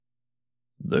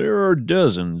There are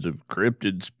dozens of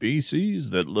cryptid species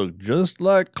that look just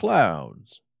like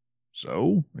clouds.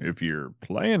 So, if you're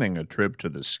planning a trip to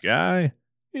the sky,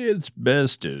 it's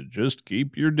best to just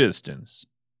keep your distance.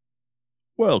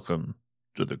 Welcome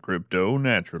to the Crypto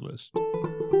Naturalist.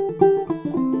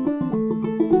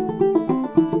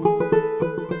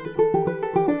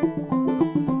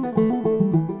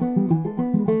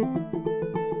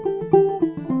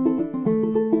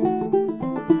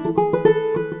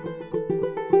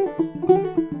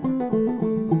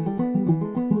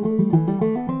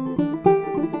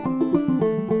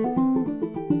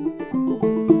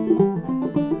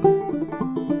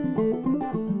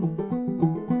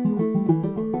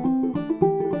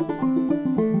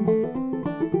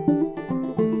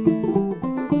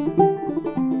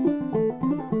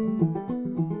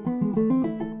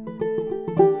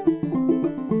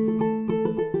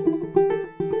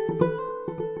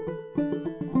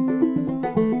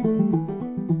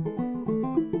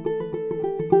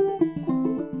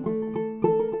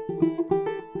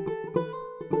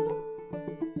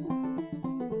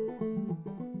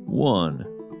 One.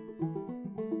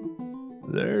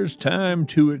 There's time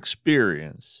to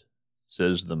experience,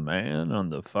 says the man on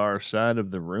the far side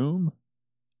of the room.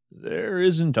 There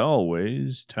isn't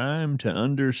always time to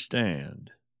understand.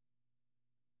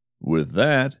 With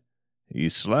that, he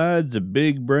slides a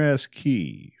big brass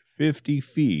key 50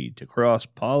 feet across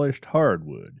polished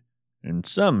hardwood, and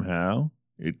somehow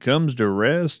it comes to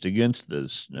rest against the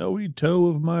snowy toe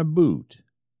of my boot.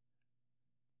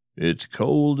 It's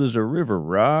cold as a river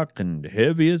rock and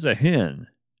heavy as a hen.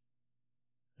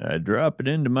 I drop it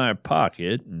into my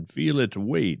pocket and feel its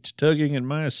weight tugging at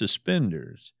my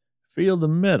suspenders, feel the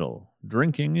metal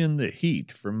drinking in the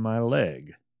heat from my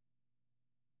leg.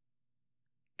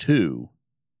 2.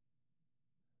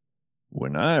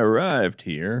 When I arrived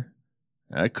here,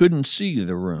 I couldn't see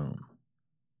the room.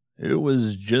 It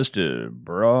was just a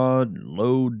broad,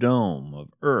 low dome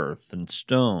of earth and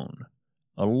stone,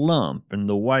 a lump in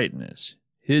the whiteness,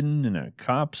 hidden in a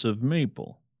copse of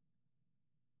maple.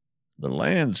 The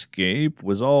landscape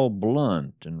was all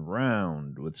blunt and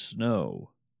round with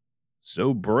snow,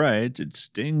 so bright it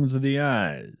stings the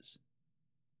eyes.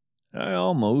 I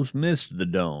almost missed the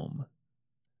dome.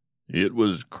 It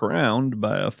was crowned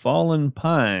by a fallen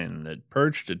pine that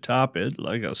perched atop it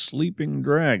like a sleeping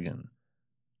dragon.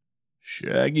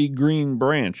 Shaggy green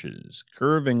branches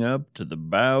curving up to the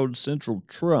bowed central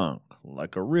trunk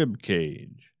like a rib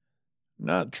cage.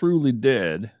 Not truly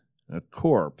dead, a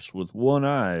corpse with one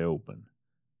eye open.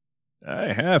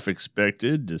 I half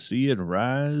expected to see it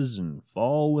rise and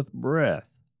fall with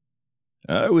breath.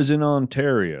 I was in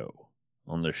Ontario,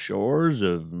 on the shores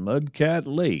of Mudcat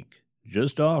Lake,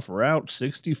 just off Route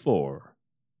 64.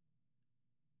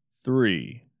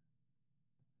 3.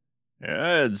 I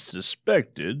had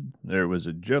suspected there was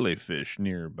a jellyfish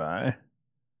nearby.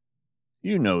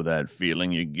 You know that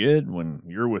feeling you get when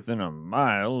you're within a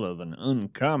mile of an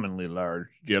uncommonly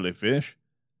large jellyfish.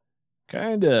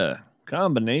 Kinda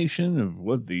combination of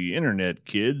what the internet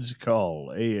kids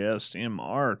call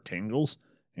ASMR tingles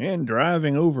and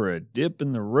driving over a dip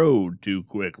in the road too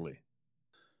quickly.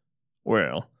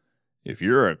 Well, if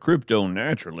you're a crypto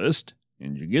naturalist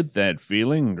and you get that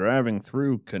feeling driving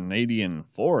through Canadian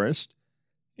forest,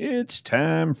 it's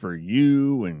time for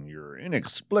you and your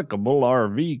inexplicable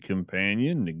RV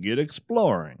companion to get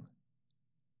exploring.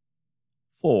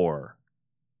 4.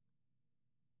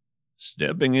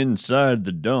 Stepping inside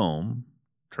the dome,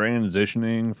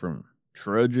 transitioning from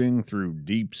trudging through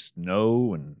deep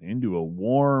snow and into a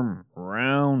warm,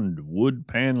 round,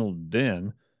 wood-paneled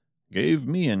den gave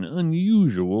me an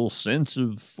unusual sense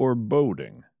of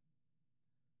foreboding.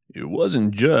 It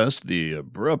wasn't just the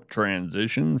abrupt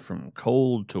transition from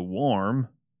cold to warm,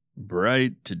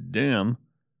 bright to dim.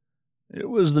 It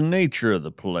was the nature of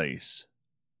the place.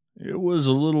 It was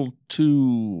a little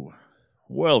too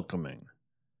welcoming,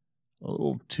 a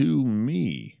little too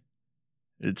me.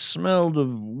 It smelled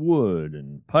of wood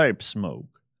and pipe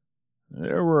smoke.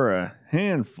 There were a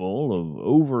handful of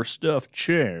overstuffed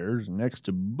chairs next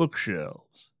to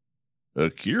bookshelves. A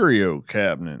curio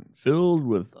cabinet filled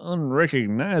with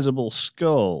unrecognizable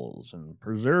skulls and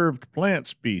preserved plant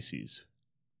species.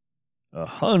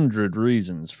 100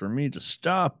 reasons for me to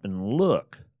stop and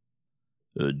look.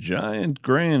 A giant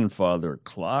grandfather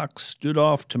clock stood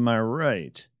off to my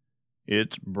right,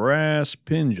 its brass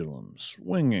pendulum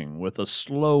swinging with a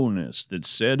slowness that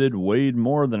said it weighed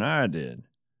more than I did.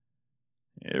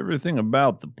 Everything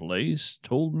about the place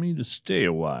told me to stay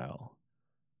a while.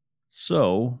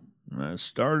 So I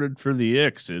started for the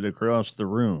exit across the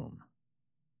room.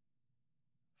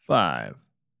 5.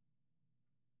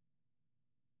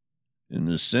 In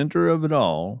the center of it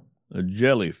all, a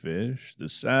jellyfish the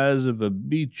size of a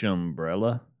beach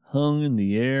umbrella hung in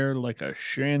the air like a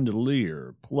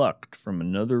chandelier plucked from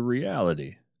another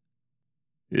reality.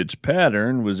 Its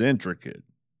pattern was intricate,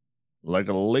 like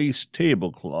a lace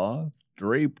tablecloth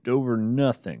draped over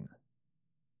nothing.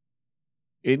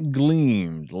 It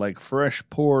gleamed like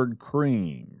fresh-poured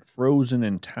cream frozen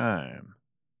in time,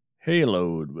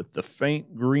 haloed with the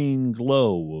faint green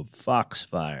glow of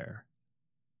foxfire.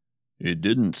 It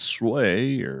didn't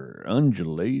sway or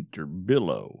undulate or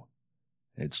billow.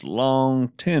 Its long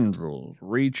tendrils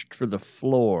reached for the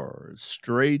floor, as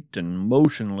straight and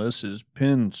motionless as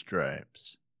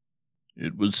pinstripes.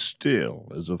 It was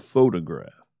still as a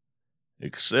photograph,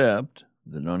 except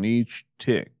that on each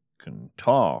tick and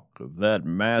talk of that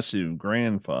massive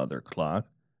grandfather clock,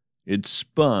 it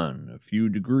spun a few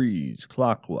degrees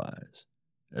clockwise,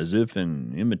 as if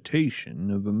in imitation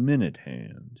of a minute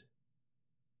hand.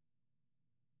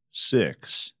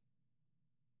 6.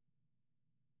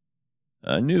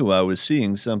 I knew I was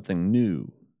seeing something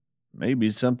new, maybe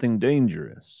something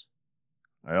dangerous.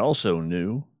 I also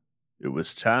knew it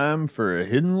was time for a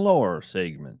hidden lore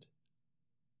segment.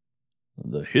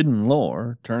 The hidden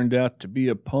lore turned out to be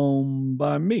a poem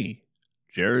by me,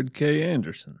 Jared K.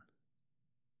 Anderson.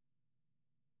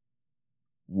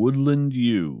 Woodland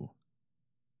Yew.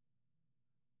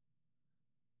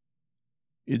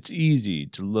 It's easy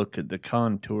to look at the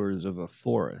contours of a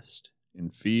forest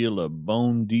and feel a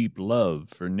bone-deep love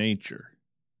for nature.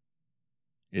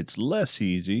 It's less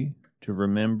easy to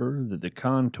remember that the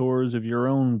contours of your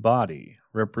own body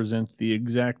represent the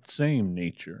exact same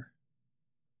nature.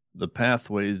 The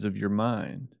pathways of your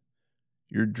mind,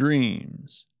 your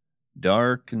dreams,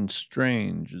 dark and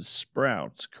strange as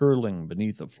sprouts curling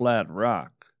beneath a flat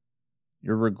rock,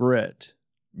 your regret,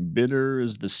 bitter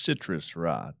as the citrus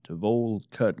rot of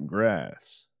old-cut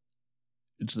grass.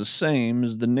 It's the same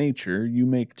as the nature you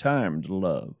make time to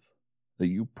love, that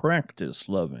you practice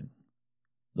loving.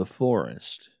 The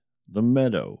forest, the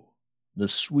meadow, the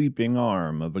sweeping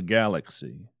arm of a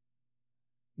galaxy.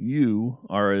 You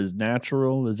are as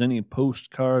natural as any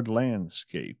postcard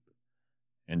landscape,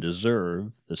 and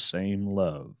deserve the same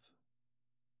love.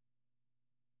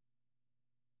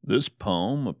 This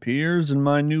poem appears in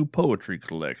my new poetry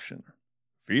collection,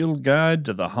 Field Guide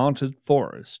to the Haunted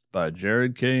Forest by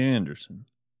Jared K. Anderson.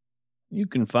 You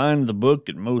can find the book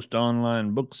at most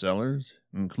online booksellers,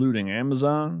 including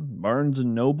Amazon, Barnes &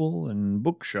 Noble, and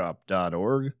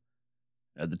bookshop.org.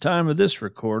 At the time of this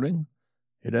recording,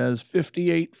 it has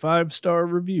 58 5-star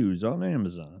reviews on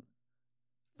Amazon.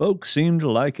 Folks seem to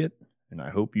like it, and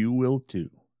I hope you will too.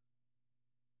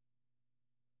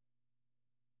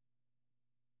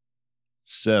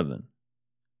 7.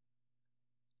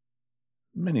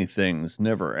 Many things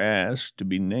never ask to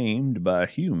be named by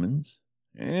humans,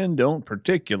 and don't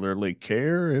particularly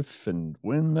care if and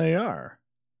when they are.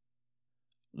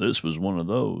 This was one of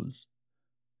those.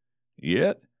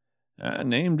 Yet, I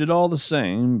named it all the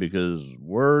same because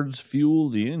words fuel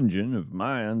the engine of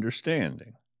my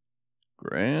understanding.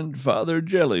 Grandfather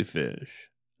Jellyfish,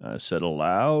 I said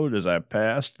aloud as I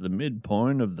passed the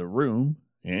midpoint of the room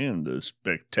and the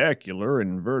spectacular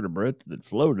invertebrate that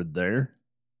floated there.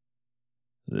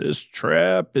 This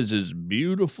trap is as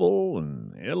beautiful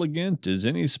and elegant as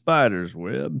any spider's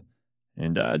web,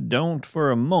 and I don't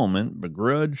for a moment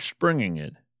begrudge springing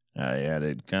it, I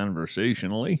added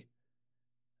conversationally.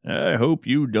 I hope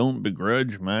you don't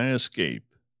begrudge my escape.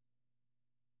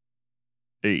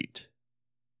 8.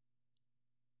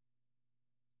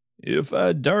 If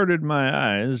I darted my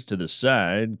eyes to the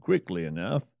side quickly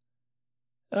enough,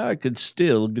 I could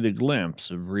still get a glimpse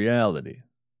of reality.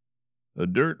 A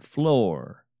dirt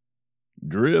floor,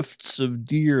 drifts of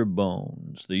deer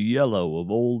bones, the yellow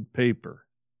of old paper.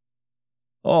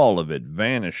 All of it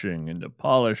vanishing into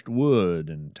polished wood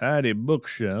and tidy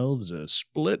bookshelves a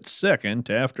split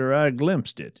second after I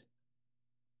glimpsed it.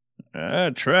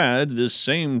 I tried this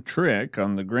same trick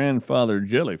on the grandfather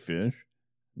jellyfish,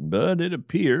 but it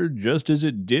appeared just as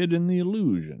it did in the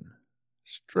illusion.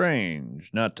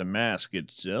 Strange not to mask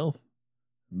itself,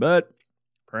 but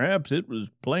perhaps it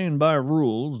was playing by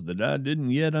rules that I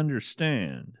didn't yet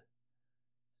understand.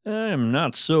 I am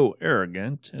not so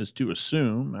arrogant as to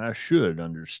assume I should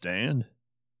understand.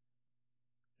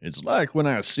 It's like when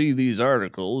I see these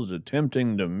articles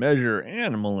attempting to measure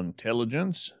animal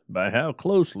intelligence by how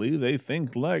closely they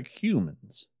think like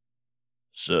humans.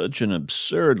 Such an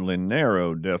absurdly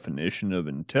narrow definition of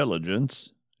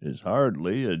intelligence is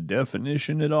hardly a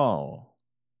definition at all.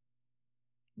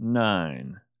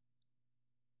 9.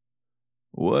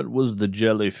 What was the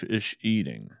jellyfish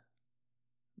eating?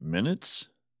 Minutes?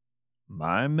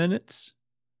 My minutes?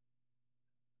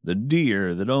 The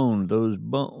deer that owned those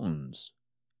bones.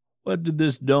 What did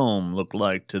this dome look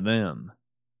like to them?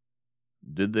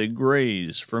 Did they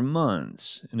graze for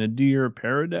months in a deer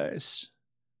paradise?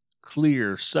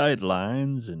 Clear sight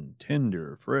lines and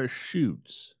tender, fresh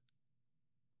shoots.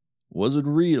 Was it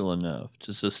real enough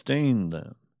to sustain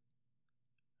them?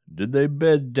 Did they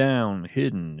bed down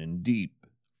hidden in deep,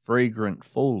 fragrant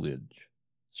foliage,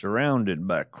 surrounded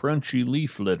by crunchy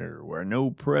leaf litter where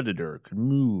no predator could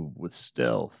move with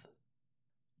stealth?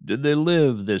 Did they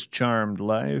live this charmed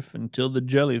life until the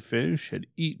jellyfish had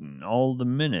eaten all the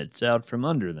minutes out from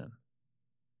under them?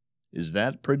 Is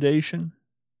that predation?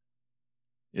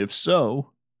 If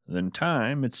so, then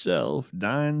time itself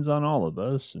dines on all of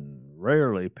us and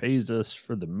rarely pays us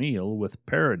for the meal with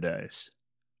paradise,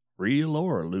 real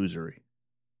or illusory.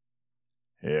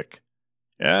 Heck,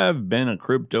 I've been a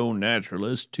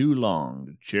crypto-naturalist too long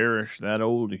to cherish that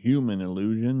old human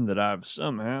illusion that I've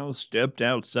somehow stepped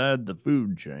outside the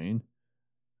food chain.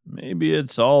 Maybe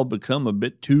it's all become a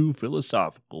bit too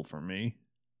philosophical for me.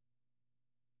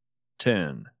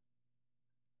 10.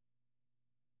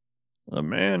 The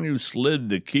man who slid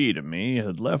the key to me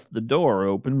had left the door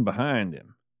open behind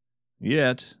him.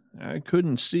 Yet, I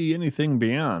couldn't see anything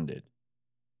beyond it.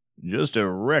 Just a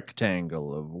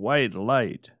rectangle of white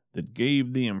light that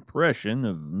gave the impression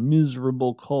of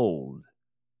miserable cold,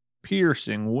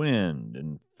 piercing wind,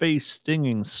 and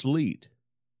face-stinging sleet.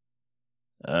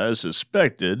 I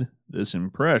suspected this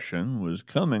impression was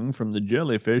coming from the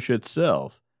jellyfish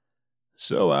itself,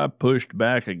 so I pushed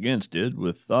back against it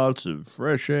with thoughts of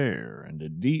fresh air and a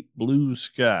deep blue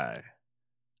sky.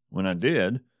 When I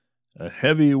did, a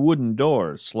heavy wooden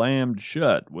door slammed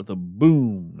shut with a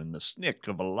boom and the snick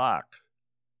of a lock.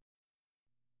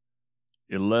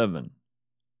 11.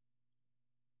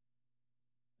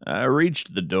 I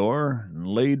reached the door and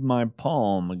laid my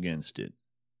palm against it.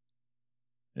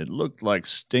 It looked like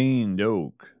stained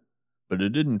oak, but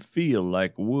it didn't feel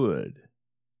like wood.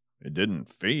 It didn't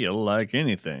feel like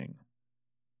anything.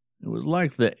 It was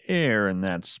like the air in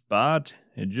that spot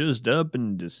had just up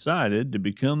and decided to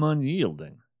become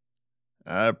unyielding.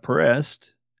 I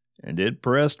pressed, and it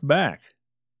pressed back.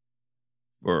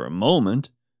 For a moment,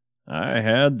 I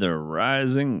had the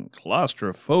rising,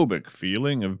 claustrophobic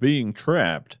feeling of being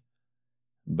trapped,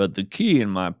 but the key in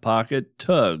my pocket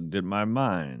tugged at my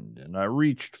mind, and I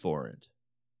reached for it.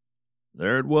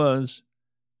 There it was,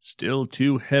 still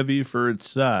too heavy for its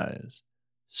size,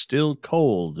 still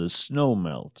cold as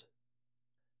snowmelt.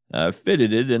 I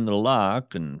fitted it in the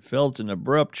lock and felt an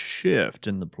abrupt shift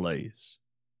in the place.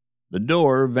 The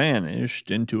door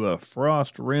vanished into a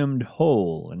frost-rimmed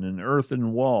hole in an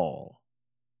earthen wall.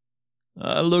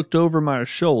 I looked over my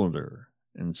shoulder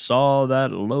and saw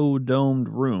that low-domed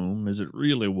room as it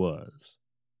really was.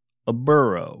 A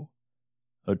burrow,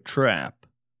 a trap,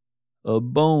 a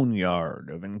boneyard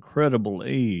of incredible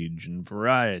age and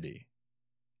variety.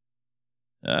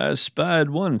 I spied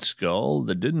one skull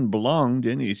that didn't belong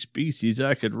to any species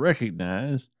I could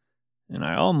recognize, and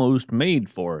I almost made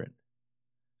for it.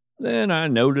 Then I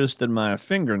noticed that my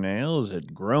fingernails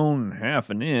had grown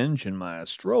half an inch in my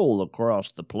stroll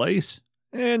across the place,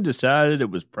 and decided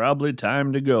it was probably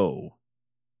time to go.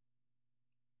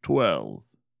 12.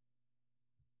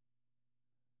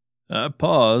 I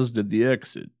paused at the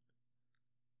exit.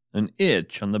 An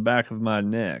itch on the back of my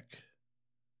neck.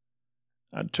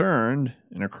 I turned,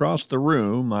 and across the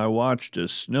room I watched a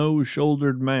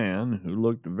snow-shouldered man who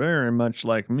looked very much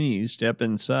like me step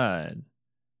inside.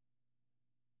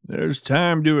 "There's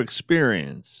time to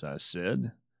experience," I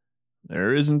said.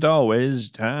 "There isn't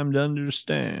always time to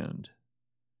understand."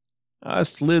 I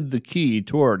slid the key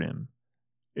toward him.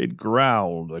 It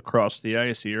growled across the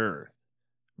icy earth,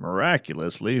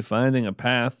 miraculously finding a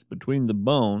path between the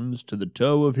bones to the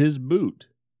toe of his boot.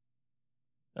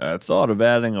 I thought of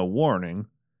adding a warning,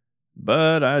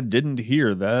 but I didn't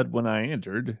hear that when I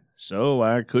entered, so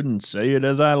I couldn't say it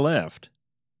as I left.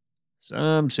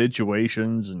 Some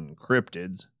situations and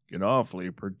cryptids get awfully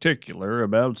particular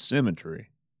about symmetry.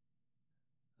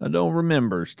 I don't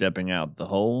remember stepping out the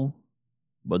hole,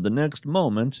 but the next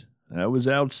moment I was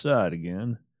outside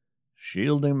again,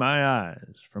 shielding my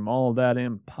eyes from all that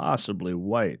impossibly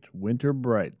white winter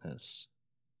brightness.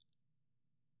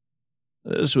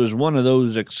 This was one of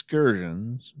those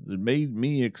excursions that made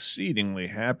me exceedingly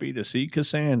happy to see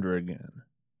Cassandra again,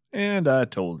 and I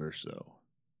told her so.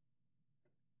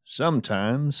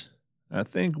 Sometimes I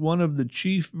think one of the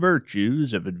chief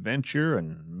virtues of adventure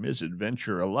and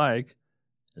misadventure alike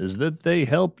is that they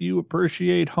help you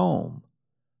appreciate home.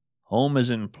 Home as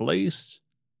in place,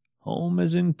 home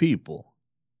as in people.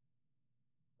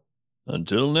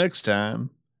 Until next time,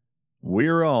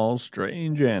 we're all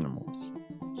strange animals,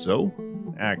 so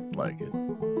act like it.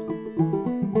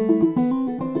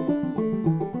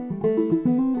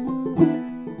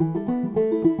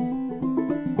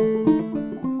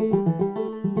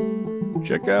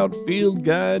 Check out Field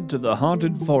Guide to the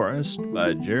Haunted Forest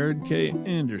by Jared K.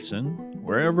 Anderson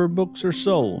wherever books are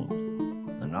sold.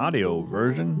 An audio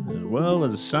version as well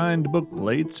as signed book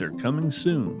plates are coming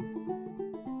soon.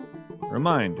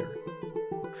 Reminder: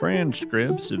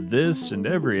 transcripts of this and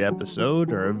every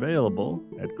episode are available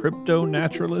at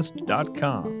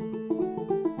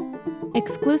cryptonaturalist.com.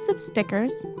 Exclusive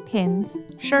stickers, pins,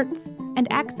 shirts, and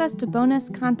access to bonus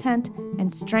content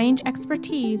and strange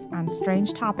expertise on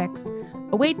strange topics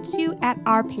awaits you at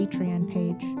our Patreon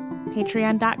page,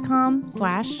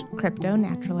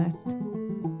 patreon.com/cryptonaturalist.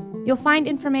 You'll find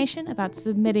information about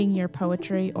submitting your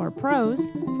poetry or prose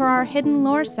for our hidden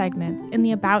lore segments in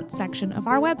the About section of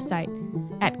our website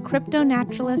at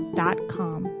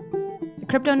cryptonaturalist.com. The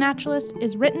Cryptonaturalist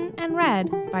is written and read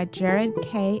by Jared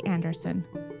K. Anderson.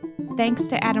 Thanks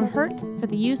to Adam Hurt for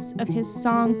the use of his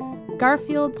song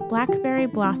Garfield's Blackberry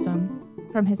Blossom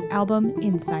from his album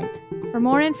Insight. For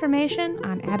more information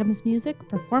on Adam's music,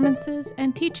 performances,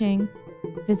 and teaching,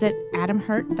 visit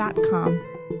adamhurt.com.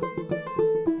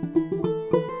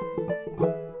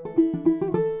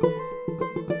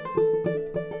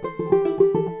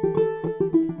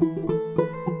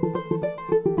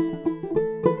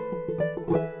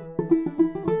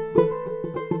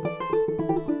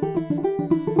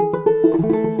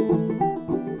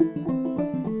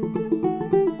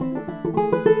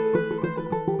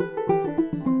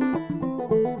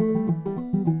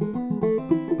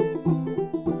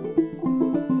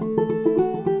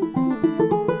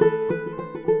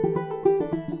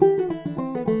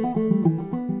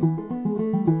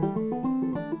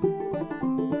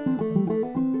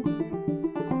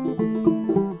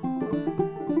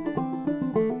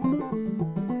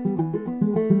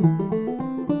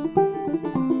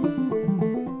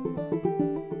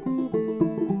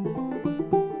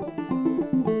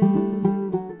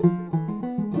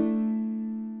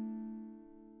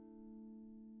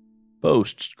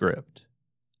 Postscript.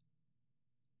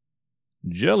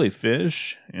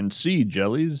 Jellyfish and sea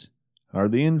jellies are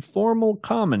the informal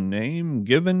common name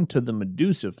given to the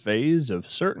medusa phase of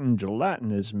certain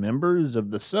gelatinous members of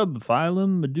the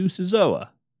subphylum Medusazoa.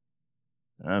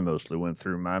 I mostly went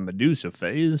through my medusa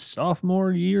phase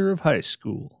sophomore year of high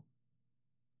school.